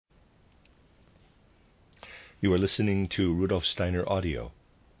You are listening to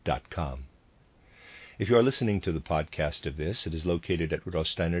rudolfsteineraudio.com. If you are listening to the podcast of this, it is located at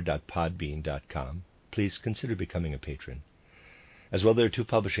rudolfsteiner.podbean.com. Please consider becoming a patron. As well, there are two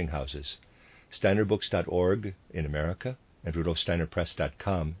publishing houses, steinerbooks.org in America and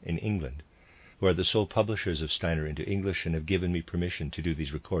rudolfsteinerpress.com in England, who are the sole publishers of Steiner into English and have given me permission to do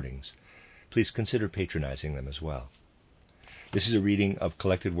these recordings. Please consider patronizing them as well. This is a reading of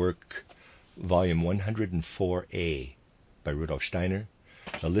collected work, volume 104A, by Rudolf Steiner,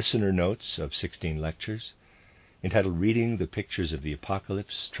 the listener notes of 16 lectures, entitled Reading the Pictures of the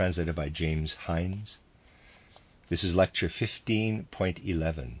Apocalypse, translated by James Hines. This is lecture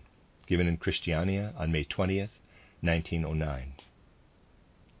 15.11, given in Christiania on May 20th, 1909.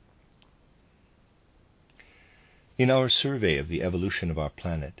 In our survey of the evolution of our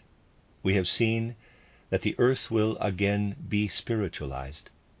planet, we have seen that the earth will again be spiritualized,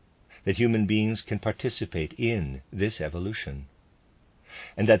 that human beings can participate in this evolution,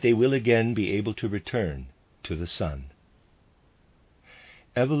 and that they will again be able to return to the sun.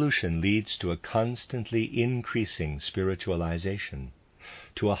 Evolution leads to a constantly increasing spiritualization,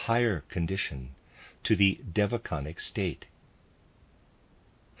 to a higher condition, to the devaconic state.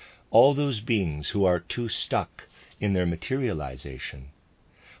 All those beings who are too stuck in their materialization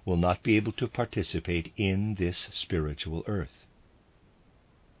will not be able to participate in this spiritual earth.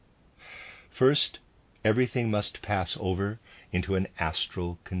 First, everything must pass over into an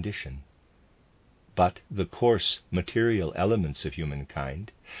astral condition. But the coarse material elements of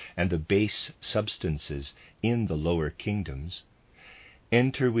humankind and the base substances in the lower kingdoms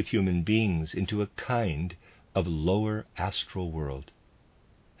enter with human beings into a kind of lower astral world.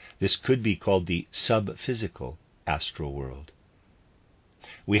 This could be called the sub-physical astral world.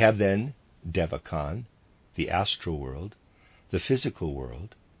 We have then Devachan, the astral world, the physical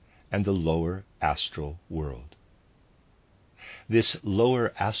world, and the lower astral world. This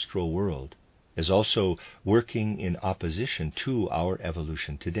lower astral world is also working in opposition to our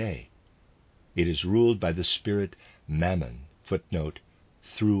evolution today. It is ruled by the spirit Mammon, footnote,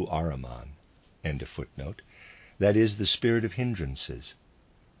 through Ahriman, end of footnote, that is, the spirit of hindrances.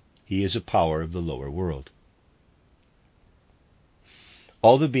 He is a power of the lower world.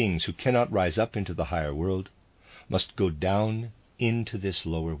 All the beings who cannot rise up into the higher world must go down into this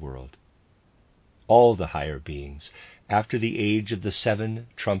lower world. All the higher beings, after the age of the 7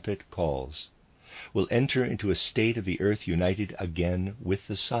 trumpet calls, will enter into a state of the earth united again with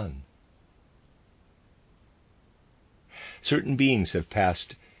the sun. Certain beings have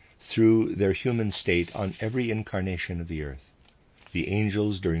passed through their human state on every incarnation of the earth. The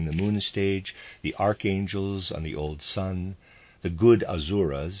angels during the moon stage, the archangels on the old sun, the good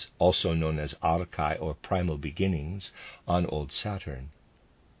Asuras, also known as Archai or primal beginnings, on old Saturn.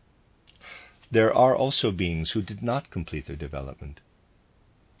 There are also beings who did not complete their development.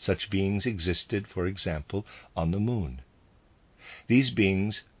 Such beings existed, for example, on the moon. These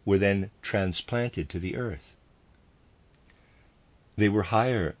beings were then transplanted to the earth. They were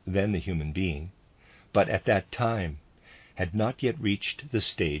higher than the human being, but at that time had not yet reached the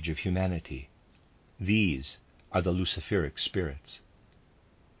stage of humanity. These are the Luciferic spirits.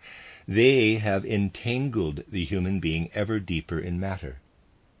 They have entangled the human being ever deeper in matter.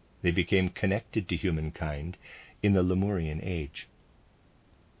 They became connected to humankind in the Lemurian age.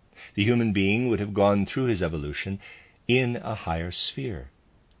 The human being would have gone through his evolution in a higher sphere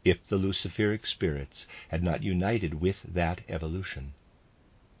if the Luciferic spirits had not united with that evolution.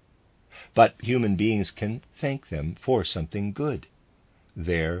 But human beings can thank them for something good,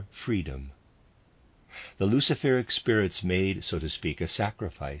 their freedom. The Luciferic spirits made, so to speak, a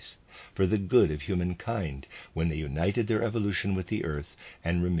sacrifice for the good of humankind when they united their evolution with the earth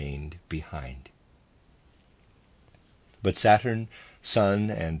and remained behind. But Saturn, Sun,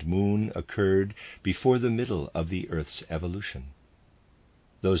 and Moon occurred before the middle of the earth's evolution.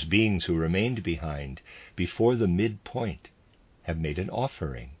 Those beings who remained behind before the midpoint have made an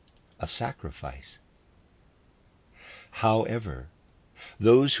offering, a sacrifice. However,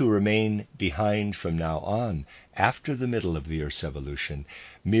 those who remain behind from now on, after the middle of the earth's evolution,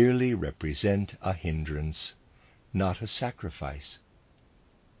 merely represent a hindrance, not a sacrifice.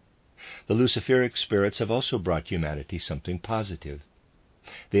 The Luciferic spirits have also brought humanity something positive.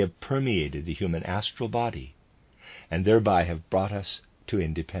 They have permeated the human astral body, and thereby have brought us to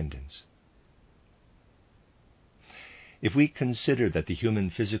independence. If we consider that the human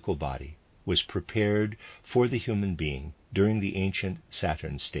physical body was prepared for the human being during the ancient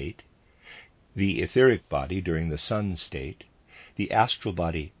Saturn state, the etheric body during the Sun state, the astral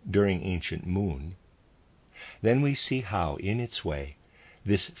body during ancient Moon, then we see how, in its way,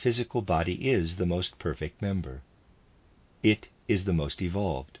 this physical body is the most perfect member. It is the most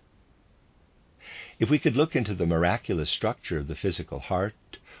evolved. If we could look into the miraculous structure of the physical heart,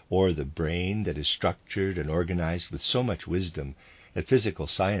 or the brain that is structured and organized with so much wisdom that physical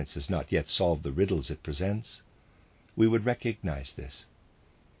science has not yet solved the riddles it presents, we would recognize this.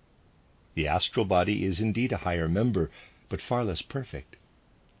 The astral body is indeed a higher member, but far less perfect.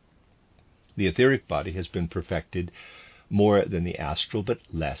 The etheric body has been perfected more than the astral, but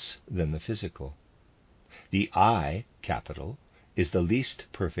less than the physical. The I, capital, is the least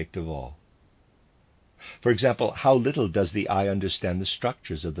perfect of all. For example, how little does the I understand the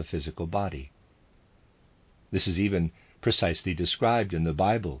structures of the physical body? This is even precisely described in the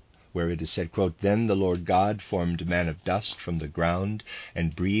Bible, where it is said, quote, "Then the Lord God formed man of dust from the ground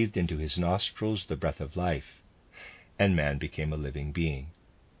and breathed into his nostrils the breath of life, and man became a living being."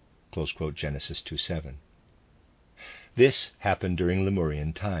 Close quote, Genesis 2:7. This happened during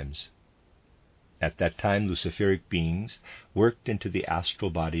Lemurian times. At that time, Luciferic beings worked into the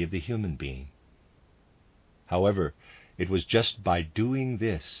astral body of the human being. However, it was just by doing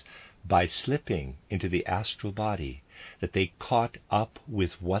this, by slipping into the astral body, that they caught up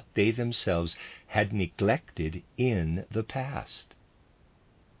with what they themselves had neglected in the past.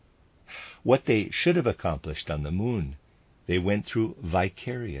 What they should have accomplished on the moon, they went through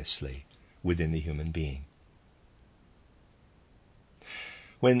vicariously within the human being.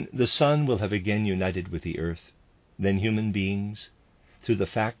 When the sun will have again united with the earth, then human beings, through the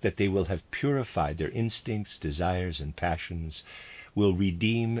fact that they will have purified their instincts, desires, and passions, will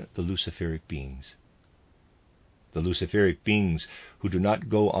redeem the Luciferic beings. The Luciferic beings who do not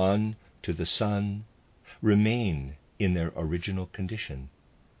go on to the sun remain in their original condition.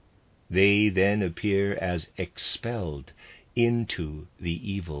 They then appear as expelled into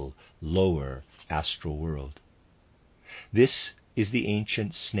the evil, lower astral world. This is the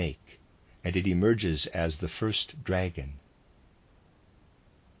ancient snake, and it emerges as the first dragon.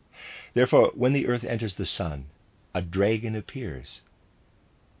 Therefore, when the earth enters the sun, a dragon appears.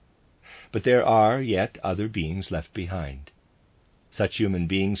 But there are yet other beings left behind, such human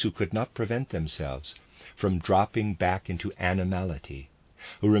beings who could not prevent themselves from dropping back into animality,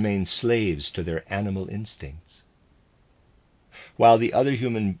 who remain slaves to their animal instincts. While the other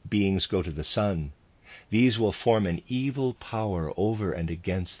human beings go to the sun, these will form an evil power over and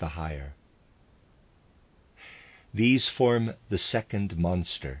against the higher. These form the second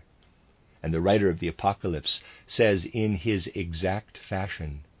monster, and the writer of the Apocalypse says in his exact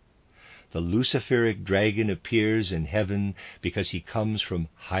fashion, "The Luciferic dragon appears in heaven because he comes from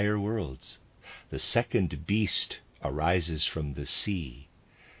higher worlds. The second beast arises from the sea."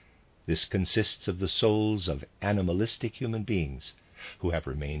 This consists of the souls of animalistic human beings who have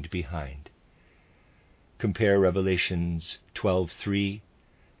remained behind. Compare Revelations 12:3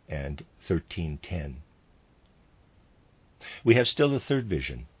 and 13:10. We have still a third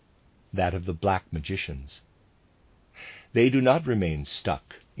vision, that of the black magicians. They do not remain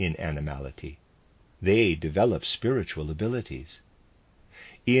stuck in animality. They develop spiritual abilities.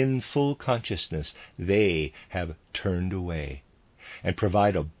 In full consciousness, they have turned away and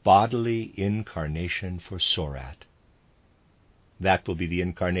provide a bodily incarnation for Sorat. That will be the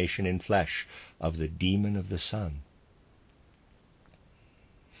incarnation in flesh of the demon of the sun.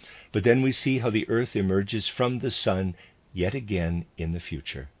 But then we see how the earth emerges from the sun yet again in the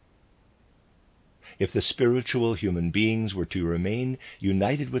future. If the spiritual human beings were to remain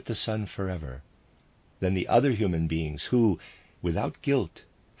united with the sun forever, then the other human beings who, without guilt,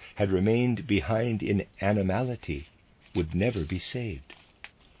 had remained behind in animality would never be saved.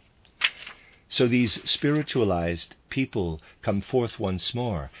 So these spiritualized people come forth once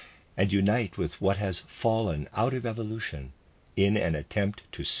more and unite with what has fallen out of evolution in an attempt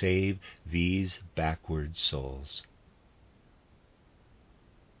to save these backward souls.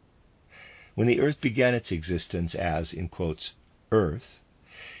 When the earth began its existence as, in quotes, earth,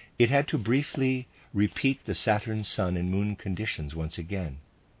 it had to briefly repeat the Saturn, Sun, and Moon conditions once again.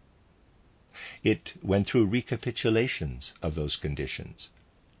 It went through recapitulations of those conditions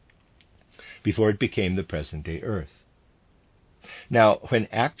before it became the present-day earth. Now, when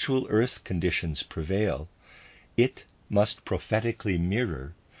actual earth conditions prevail, it must prophetically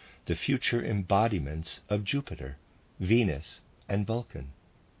mirror the future embodiments of Jupiter, Venus, and Vulcan.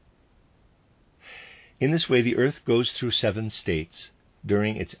 In this way, the earth goes through 7 states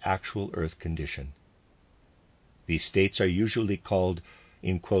during its actual earth condition. These states are usually called,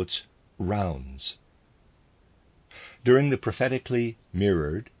 in quotes, rounds. During the prophetically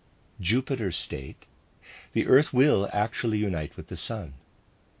mirrored Jupiter state, the earth will actually unite with the sun.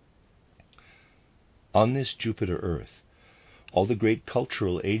 On this Jupiter earth, all the great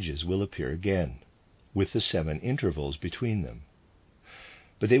cultural ages will appear again, with the 7 intervals between them.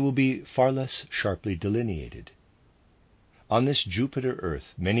 But they will be far less sharply delineated. On this Jupiter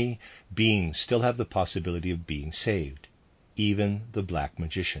Earth, many beings still have the possibility of being saved, even the black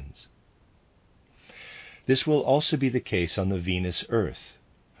magicians. This will also be the case on the Venus Earth,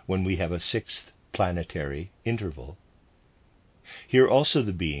 when we have a 6th planetary interval. Here also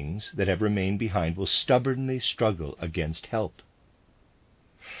the beings that have remained behind will stubbornly struggle against help.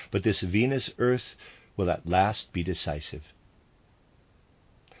 But this Venus Earth will at last be decisive.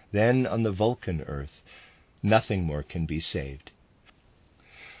 Then on the Vulcan Earth, nothing more can be saved.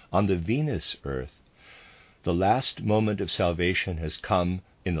 On the Venus Earth, the last moment of salvation has come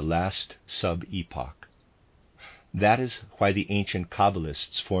in the last sub-epoch. That is why the ancient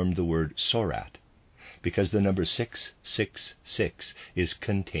Kabbalists formed the word Sorat, because the number 666 is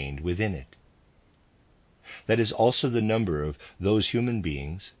contained within it. That is also the number of those human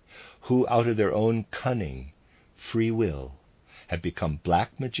beings who, out of their own cunning, free will, have become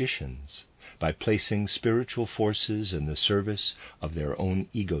black magicians by placing spiritual forces in the service of their own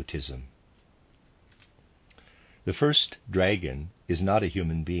egotism. The first dragon is not a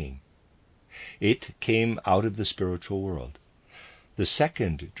human being. It came out of the spiritual world. The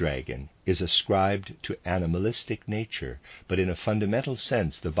second dragon is ascribed to animalistic nature, but in a fundamental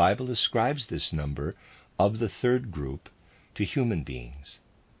sense, the Bible ascribes this number of the third group to human beings.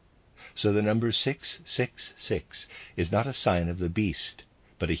 So the number 666 is not a sign of the beast,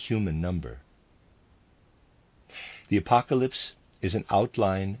 but a human number. The Apocalypse is an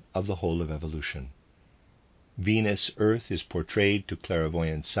outline of the whole of evolution. Venus Earth is portrayed to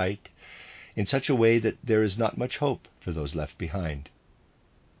clairvoyant sight in such a way that there is not much hope for those left behind.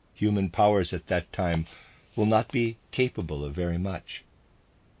 Human powers at that time will not be capable of very much.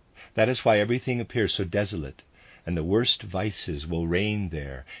 That is why everything appears so desolate, and the worst vices will reign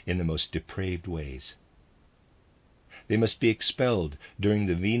there in the most depraved ways. They must be expelled during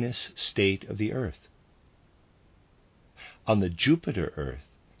the Venus state of the Earth. On the Jupiter Earth,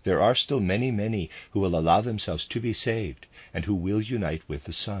 there are still many who will allow themselves to be saved and who will unite with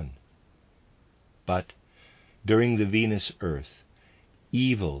the Sun. But during the Venus Earth,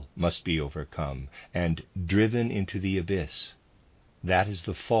 evil must be overcome and driven into the abyss. That is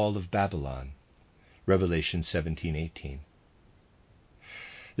the fall of Babylon. Revelation 17:18.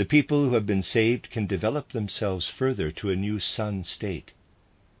 The people who have been saved can develop themselves further to a new sun state.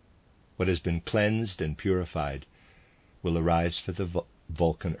 What has been cleansed and purified will arise for the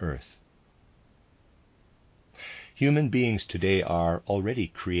Vulcan Earth. Human beings today are already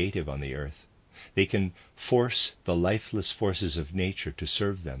creative on the earth. They can force the lifeless forces of nature to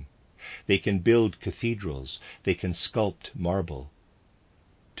serve them. They can build cathedrals. They can sculpt marble.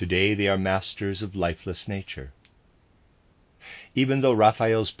 Today they are masters of lifeless nature. Even though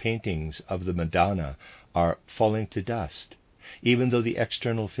Raphael's paintings of the Madonna are falling to dust, even though the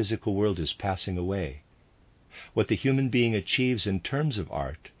external physical world is passing away, what the human being achieves in terms of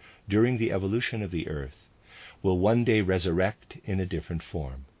art during the evolution of the earth will one day resurrect in a different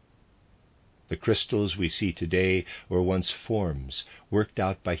form. The crystals we see today were once forms worked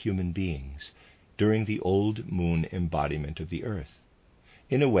out by human beings during the old moon embodiment of the earth,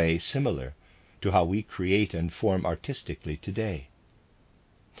 in a way similar to how we create and form artistically today.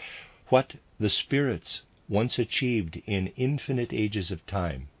 What the spirits once achieved in infinite ages of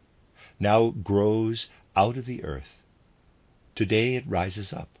time now grows out of the earth. Today it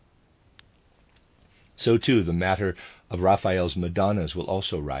rises up. So too the matter of Raphael's Madonnas will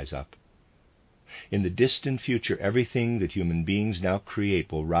also rise up. In the distant future, everything that human beings now create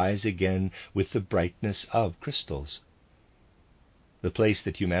will rise again with the brightness of crystals. The place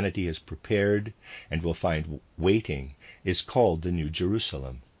that humanity has prepared and will find waiting is called the New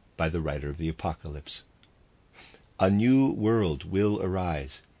Jerusalem by the writer of the Apocalypse. A new world will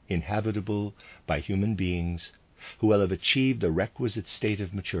arise, inhabitable by human beings who will have achieved the requisite state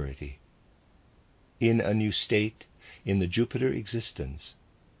of maturity. In a new state, in the Jupiter existence,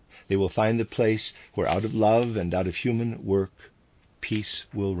 they will find the place where out of love and out of human work, peace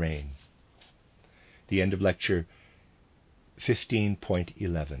will reign. The end of lecture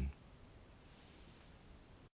 15.11.